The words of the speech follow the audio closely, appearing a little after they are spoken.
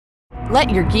Let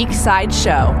your geek side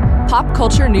show. Pop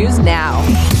culture news now.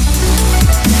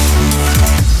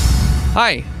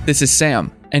 Hi, this is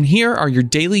Sam, and here are your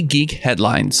daily geek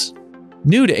headlines.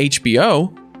 New to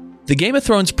HBO, the Game of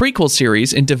Thrones prequel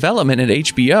series in development at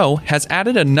HBO has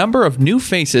added a number of new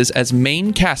faces as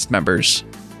main cast members.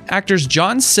 Actors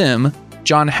John Simm,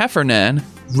 John Heffernan,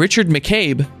 Richard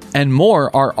McCabe, and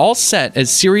more are all set as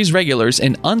series regulars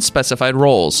in unspecified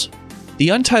roles. The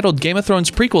untitled Game of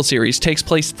Thrones prequel series takes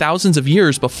place thousands of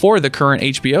years before the current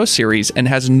HBO series and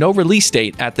has no release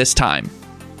date at this time.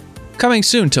 Coming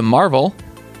soon to Marvel.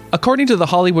 According to The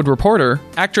Hollywood Reporter,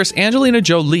 actress Angelina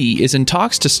Jolie is in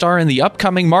talks to star in the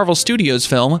upcoming Marvel Studios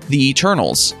film, The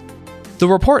Eternals. The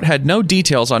report had no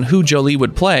details on who Jolie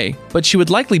would play, but she would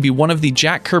likely be one of the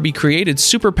Jack Kirby-created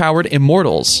superpowered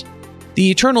Immortals. The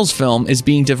Eternals film is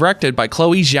being directed by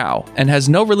Chloe Zhao and has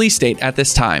no release date at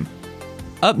this time.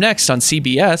 Up next on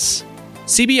CBS,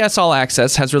 CBS All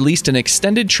Access has released an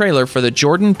extended trailer for the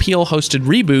Jordan Peele-hosted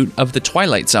reboot of The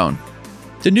Twilight Zone.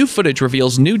 The new footage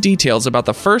reveals new details about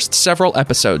the first several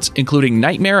episodes, including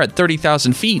Nightmare at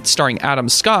 30,000 Feet starring Adam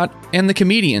Scott and The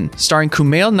Comedian starring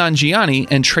Kumail Nanjiani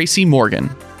and Tracy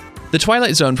Morgan. The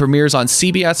Twilight Zone premieres on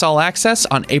CBS All Access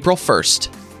on April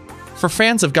 1st. For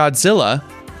fans of Godzilla,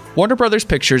 Warner Bros.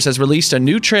 Pictures has released a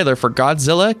new trailer for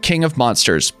Godzilla King of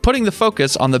Monsters, putting the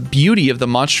focus on the beauty of the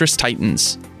monstrous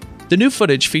titans. The new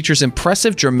footage features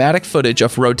impressive dramatic footage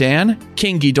of Rodan,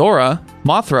 King Ghidorah,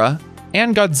 Mothra,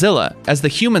 and Godzilla as the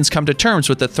humans come to terms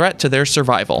with the threat to their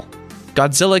survival.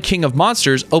 Godzilla King of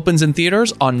Monsters opens in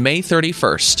theaters on May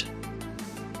 31st.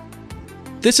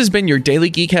 This has been your Daily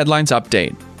Geek Headlines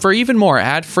Update. For even more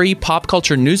ad-free pop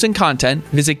culture news and content,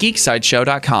 visit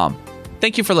geeksideshow.com.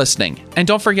 Thank you for listening, and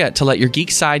don't forget to let your geek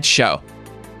side show.